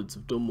wretched corners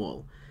of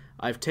Dunwall.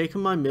 I have taken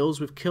my meals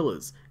with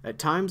killers. At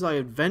times I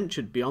have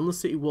ventured beyond the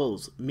city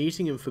walls,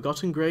 meeting in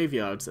forgotten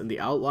graveyards and the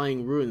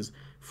outlying ruins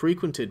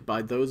frequented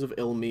by those of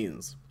ill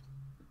means.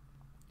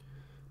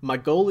 My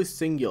goal is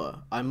singular.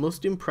 I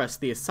must impress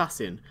the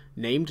assassin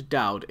named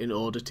Daud in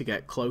order to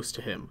get close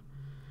to him.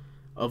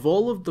 Of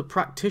all of the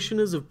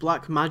practitioners of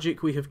black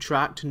magic we have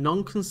tracked,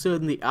 none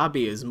concern the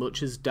Abbey as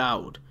much as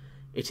Daud.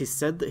 It is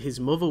said that his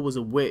mother was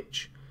a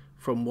witch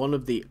from one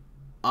of the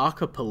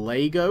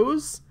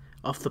archipelagos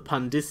off the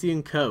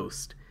Pandician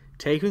coast,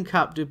 taken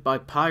captive by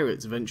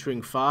pirates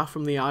venturing far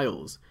from the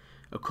Isles.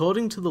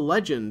 According to the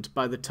legend,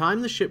 by the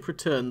time the ship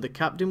returned, the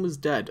captain was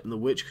dead and the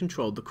witch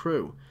controlled the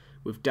crew,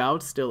 with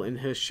Daud still in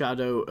her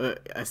shadow,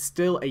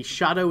 still a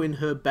shadow in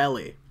her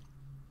belly.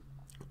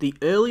 The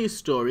earliest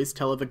stories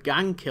tell of a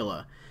gang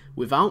killer,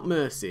 without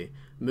mercy,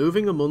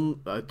 moving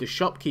among the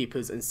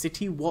shopkeepers and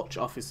city watch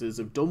officers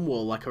of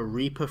Dunwall like a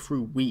reaper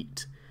through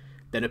wheat.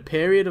 Then a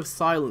period of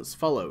silence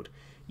followed.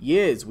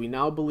 Years we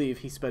now believe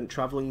he spent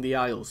travelling the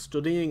Isles,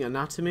 studying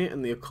anatomy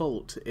and the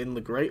occult in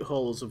the great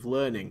halls of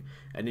learning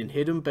and in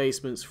hidden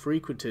basements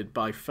frequented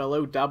by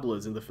fellow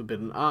dabblers in the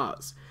forbidden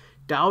arts.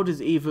 Daud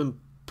is even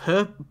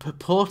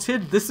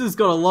purported, this has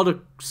got a lot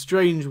of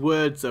strange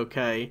words,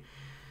 okay,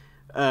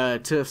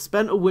 to have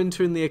spent a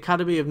winter in the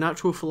Academy of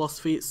Natural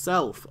Philosophy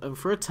itself, and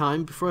for a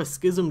time before a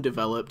schism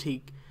developed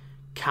he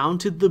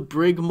counted the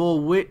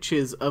Brigmore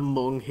witches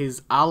among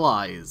his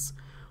allies.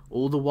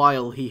 All the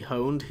while he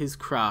honed his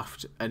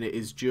craft, and it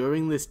is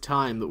during this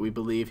time that we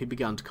believe he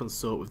began to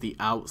consort with the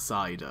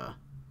outsider.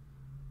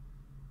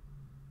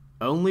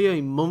 Only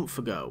a month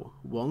ago,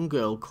 one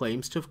girl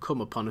claims to have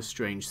come upon a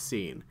strange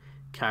scene.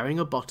 Carrying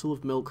a bottle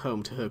of milk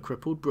home to her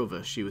crippled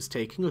brother, she was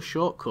taking a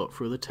shortcut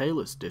through the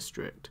Tailors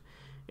district.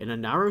 In a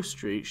narrow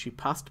street, she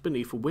passed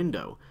beneath a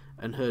window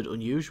and heard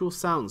unusual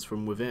sounds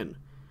from within.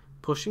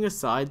 Pushing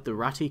aside the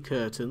ratty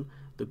curtain,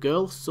 the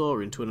girl saw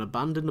into an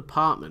abandoned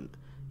apartment,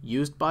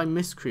 used by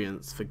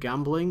miscreants for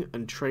gambling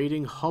and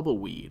trading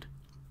hobbleweed.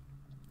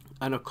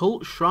 An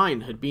occult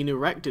shrine had been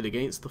erected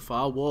against the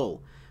far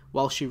wall,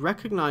 while she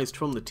recognized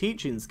from the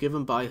teachings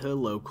given by her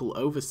local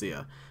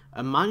overseer,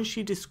 a man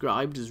she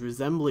described as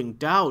resembling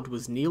Daud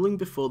was kneeling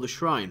before the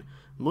shrine,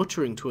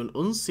 muttering to an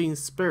unseen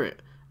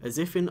spirit, as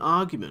if in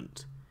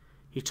argument.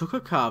 He took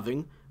a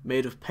carving,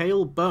 made of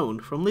pale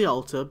bone, from the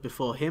altar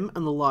before him,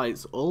 and the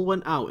lights all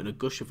went out in a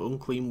gush of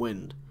unclean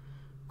wind.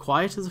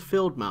 Quiet as a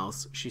field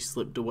mouse, she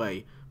slipped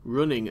away,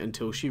 running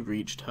until she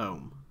reached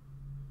home.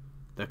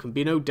 There can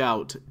be no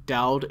doubt,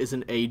 Daud is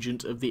an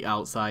agent of the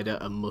outsider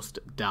and must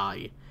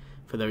die,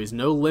 for there is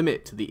no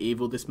limit to the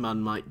evil this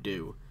man might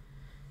do.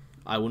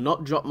 I will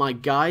not drop my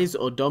guise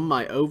or don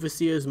my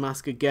overseer's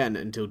mask again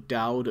until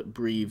Daud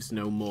breathes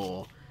no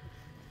more.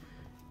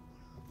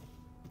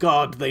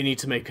 God, they need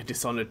to make a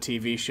Dishonored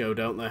TV show,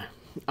 don't they?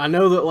 I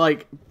know that,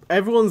 like,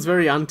 everyone's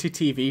very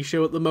anti-TV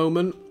show at the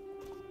moment.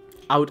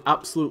 I would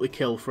absolutely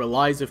kill for a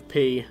Lies of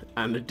P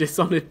and a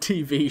Dishonored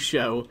TV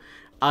show.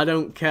 I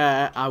don't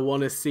care, I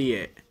want to see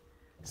it.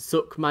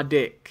 Suck my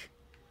dick.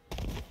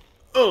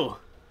 Oh,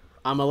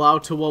 I'm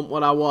allowed to want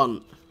what I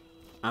want.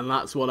 And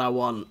that's what I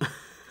want.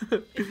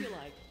 If you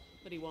like,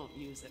 but he won't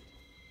use it.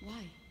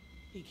 Why?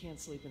 He can't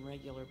sleep in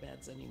regular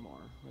beds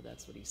anymore, or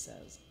that's what he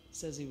says.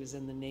 Says he was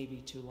in the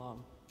Navy too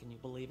long. Can you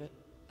believe it?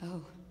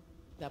 Oh.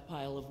 That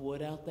pile of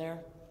wood out there?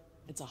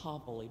 It's a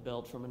hovel he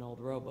built from an old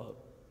rowboat.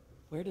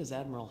 Where does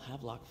Admiral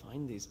Havelock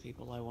find these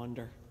people, I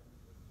wonder?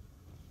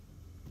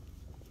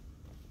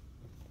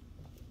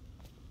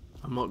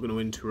 I'm not going to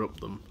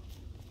interrupt them.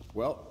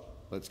 Well,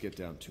 let's get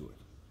down to it.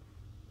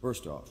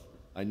 First off,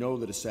 I know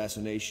that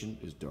assassination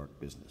is dark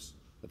business,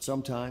 but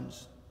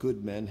sometimes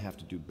good men have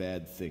to do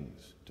bad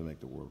things to make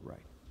the world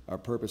right. Our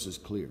purpose is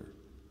clear.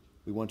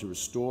 We want to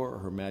restore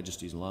Her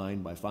Majesty's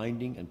line by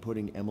finding and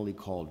putting Emily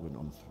Kaldwin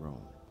on the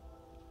throne.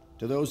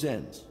 To those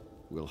ends,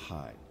 we'll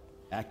hide,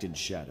 act in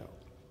shadow,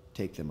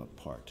 take them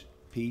apart,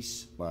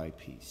 piece by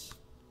piece.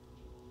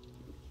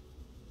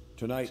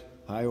 Tonight,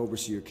 High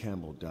Overseer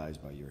Campbell dies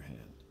by your hand.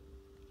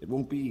 It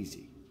won't be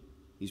easy.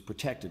 He's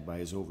protected by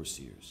his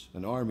overseers,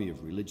 an army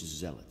of religious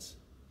zealots.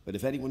 But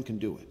if anyone can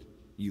do it,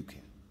 you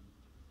can.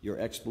 Your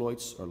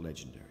exploits are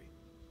legendary.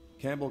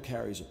 Campbell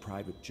carries a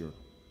private journal.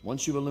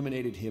 Once you've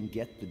eliminated him,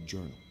 get the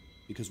journal,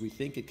 because we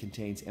think it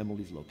contains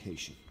Emily's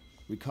location.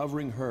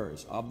 Recovering her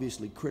is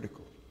obviously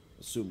critical,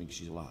 assuming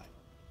she's alive.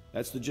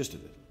 That's the gist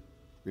of it.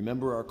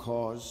 Remember our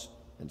cause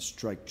and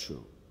strike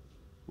true.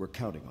 We're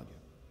counting on you.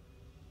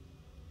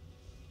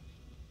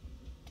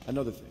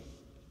 Another thing.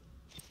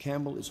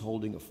 Campbell is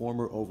holding a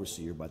former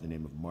overseer by the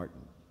name of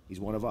Martin. He's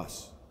one of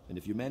us, and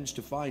if you manage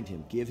to find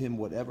him, give him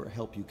whatever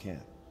help you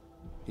can.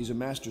 He's a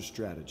master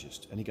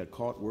strategist, and he got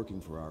caught working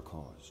for our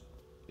cause.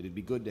 It'd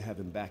be good to have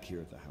him back here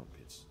at the Hound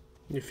Pits.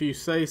 If you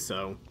say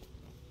so.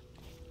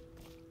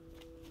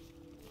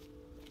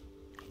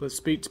 Let's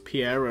speak to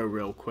Piero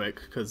real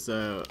quick, because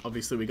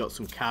obviously we got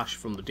some cash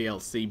from the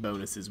DLC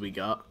bonuses we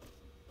got.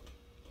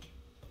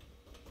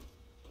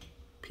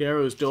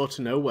 Piero's Door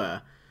to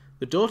Nowhere.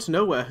 The Door to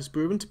Nowhere has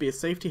proven to be a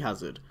safety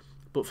hazard,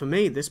 but for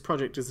me this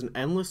project is an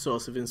endless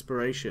source of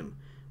inspiration.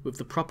 With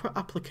the proper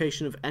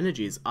application of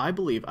energies, I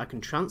believe I can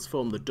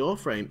transform the door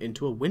frame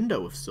into a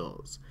window of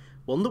sorts,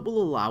 one that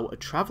will allow a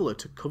traveller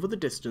to cover the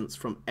distance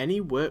from my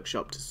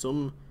workshop to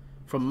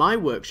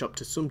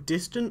some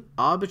distant,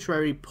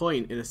 arbitrary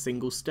point in a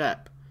single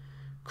step.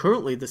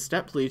 Currently, the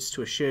step leads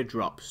to a sheer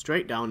drop,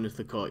 straight down into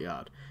the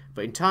courtyard,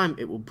 but in time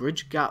it will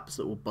bridge gaps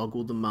that will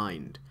boggle the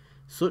mind.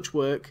 Such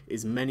work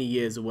is many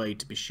years away,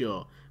 to be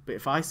sure, but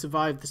if I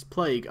survive this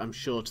plague, I'm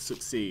sure to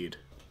succeed.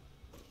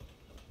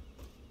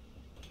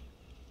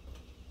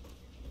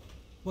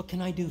 What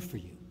can I do for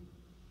you?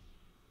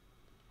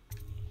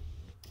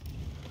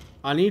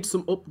 I need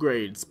some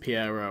upgrades,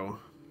 Piero.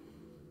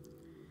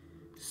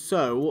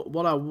 So,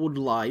 what I would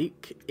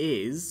like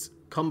is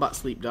combat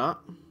sleep dart.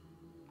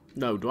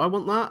 No, do I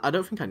want that? I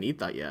don't think I need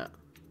that yet.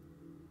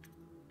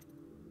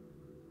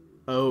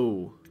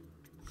 Oh.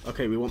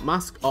 Okay, we want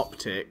mask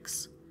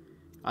optics.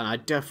 And I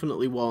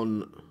definitely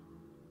want...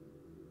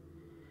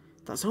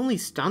 That's only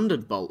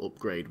standard bolt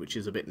upgrade, which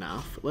is a bit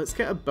naff. Let's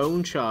get a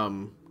bone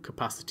charm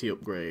capacity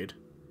upgrade.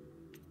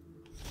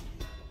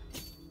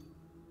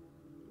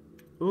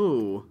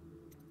 Ooh.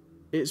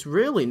 It's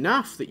really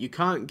naff that you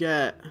can't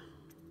get...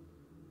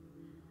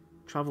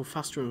 Travel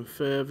faster and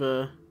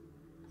further.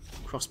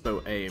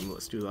 Crossbow aim,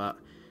 let's do that.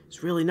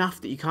 It's really naff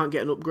that you can't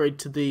get an upgrade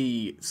to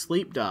the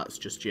sleep darts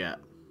just yet.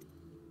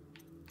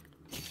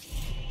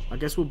 I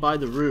guess we'll buy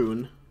the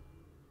rune.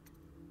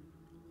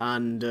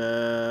 And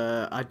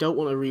I don't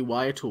want a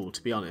rewire tool,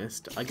 to be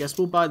honest. I guess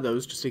we'll buy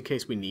those just in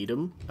case we need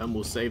them, and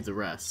we'll save the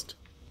rest.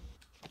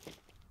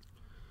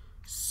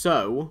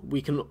 So,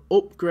 we can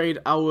upgrade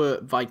our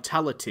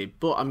vitality,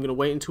 but I'm going to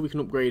wait until we can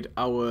upgrade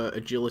our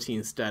agility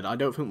instead. I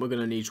don't think we're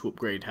going to need to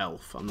upgrade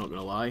health, I'm not going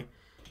to lie.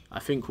 I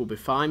think we'll be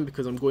fine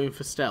because I'm going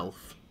for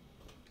stealth.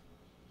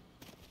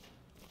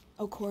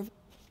 Oh, Corvo.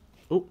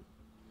 Oh.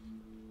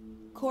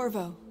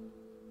 Corvo.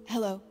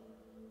 Hello.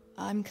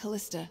 I'm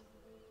Callista.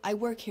 I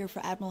work here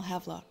for Admiral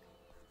Havelock.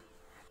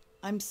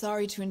 I'm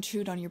sorry to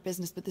intrude on your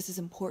business, but this is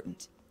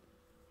important.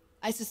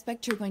 I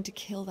suspect you're going to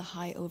kill the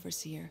High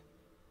Overseer.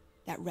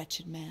 That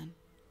wretched man.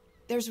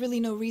 There's really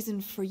no reason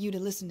for you to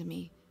listen to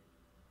me,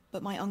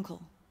 but my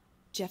uncle,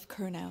 Jeff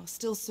Kernow,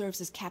 still serves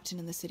as captain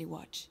in the City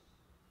Watch.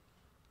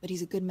 But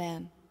he's a good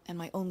man, and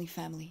my only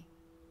family.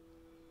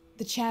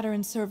 The chatter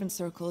in servant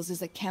circles is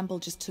that Campbell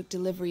just took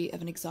delivery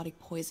of an exotic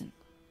poison,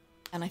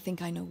 and I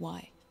think I know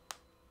why.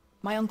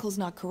 My uncle's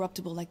not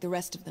corruptible like the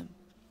rest of them.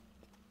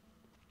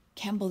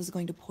 Campbell is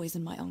going to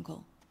poison my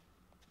uncle.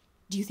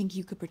 Do you think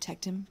you could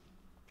protect him?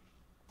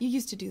 You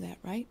used to do that,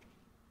 right?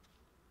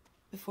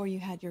 Before you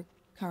had your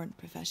current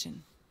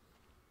profession.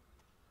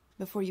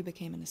 Before you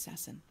became an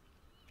assassin.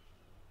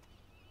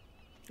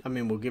 I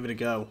mean, we'll give it a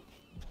go.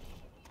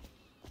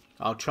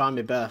 I'll try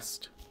my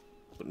best,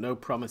 but no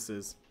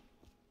promises.